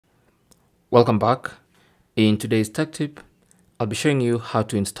Welcome back. In today's tech tip, I'll be showing you how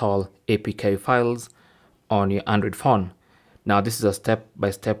to install APK files on your Android phone. Now this is a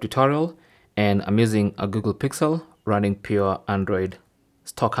step-by-step tutorial and I'm using a Google Pixel running pure Android,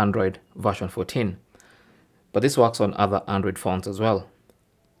 stock Android version 14. But this works on other Android phones as well.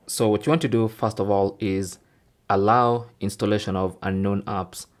 So what you want to do first of all is allow installation of unknown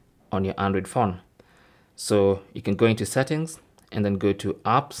apps on your Android phone. So you can go into settings and then go to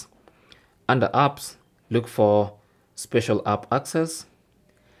apps. Under apps, look for special app access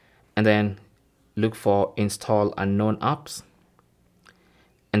and then look for install unknown apps.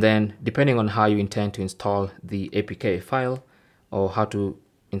 And then depending on how you intend to install the APK file or how to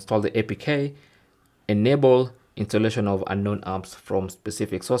install the APK, enable installation of unknown apps from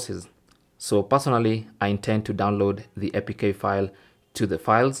specific sources. So personally, I intend to download the APK file to the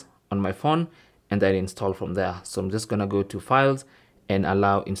files on my phone and then install from there. So I'm just gonna go to files and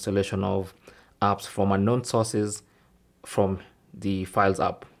allow installation of apps from unknown sources from the files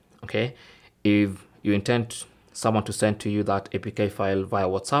app. Okay, if you intend someone to send to you that APK file via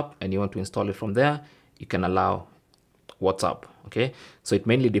WhatsApp and you want to install it from there, you can allow WhatsApp. Okay, so it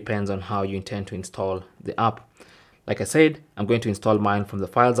mainly depends on how you intend to install the app. Like I said, I'm going to install mine from the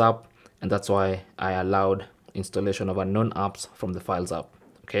files app, and that's why I allowed installation of unknown apps from the files app.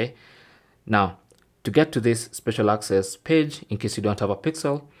 Okay, now to get to this special access page, in case you don't have a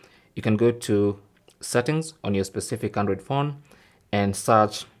Pixel, you can go to settings on your specific Android phone and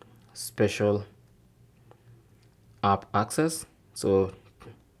search special app access. So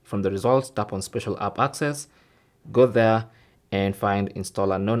from the results, tap on special app access, go there and find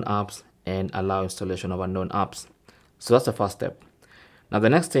install unknown apps and allow installation of unknown apps. So that's the first step. Now the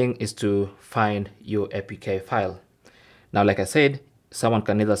next thing is to find your APK file. Now, like I said, someone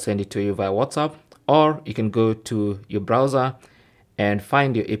can either send it to you via WhatsApp, or you can go to your browser and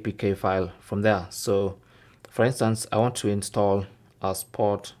find your APK file from there. So for instance, I want to install a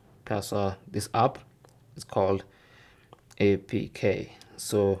sport parser. This app is called APK.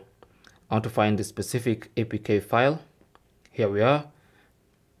 So I want to find the specific APK file. Here we are.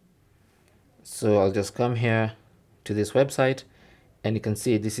 So I'll just come here to this website and you can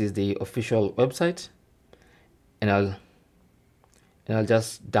see this is the official website, and I'll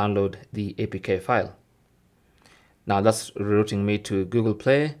just download the APK file. Now that's routing me to Google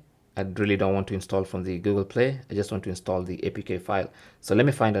Play. I really don't want to install from the Google Play. I just want to install the APK file. So let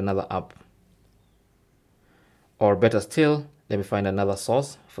me find another app. Or better still, let me find another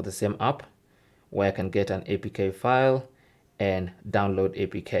source for the same app where I can get an APK file and download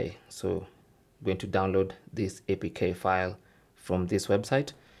APK. So I'm going to download this APK file from this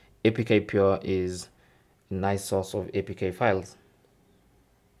website. APK Pure is a nice source of APK files.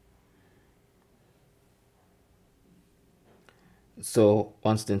 So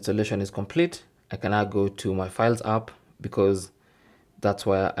once the installation is complete, I can now go to my files app because that's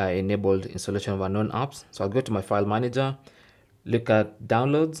where I enabled installation of unknown apps. So I'll go to my file manager, look at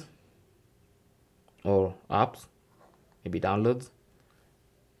downloads or apps, maybe downloads.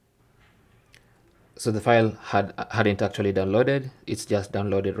 So the file hadn't actually downloaded, it's just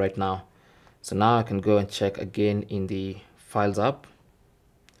downloaded right now. So now I can go and check again in the files app.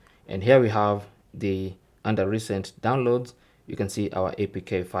 And here we have the under recent downloads, you can see our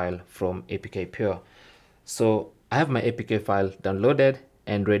APK file from APK Pure. So I have my APK file downloaded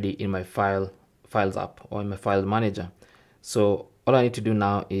and ready in my files app or in my file manager. So all I need to do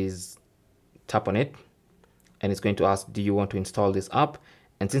now is tap on it and it's going to ask, do you want to install this app?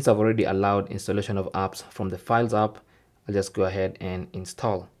 And since I've already allowed installation of apps from the files app, I'll just go ahead and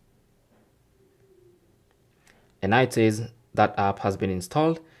install. And now it says that app has been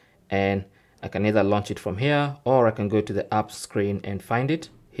installed, and I can either launch it from here or I can go to the app screen and find it.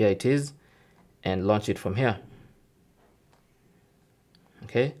 Here it is, and launch it from here.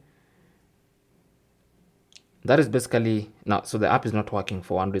 Okay. That is basically, now, so the app is not working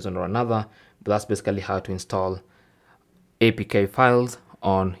for one reason or another, but that's basically how to install APK files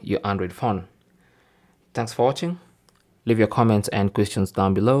on your Android phone. Thanks for watching. Leave your comments and questions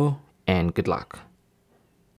down below, and good luck.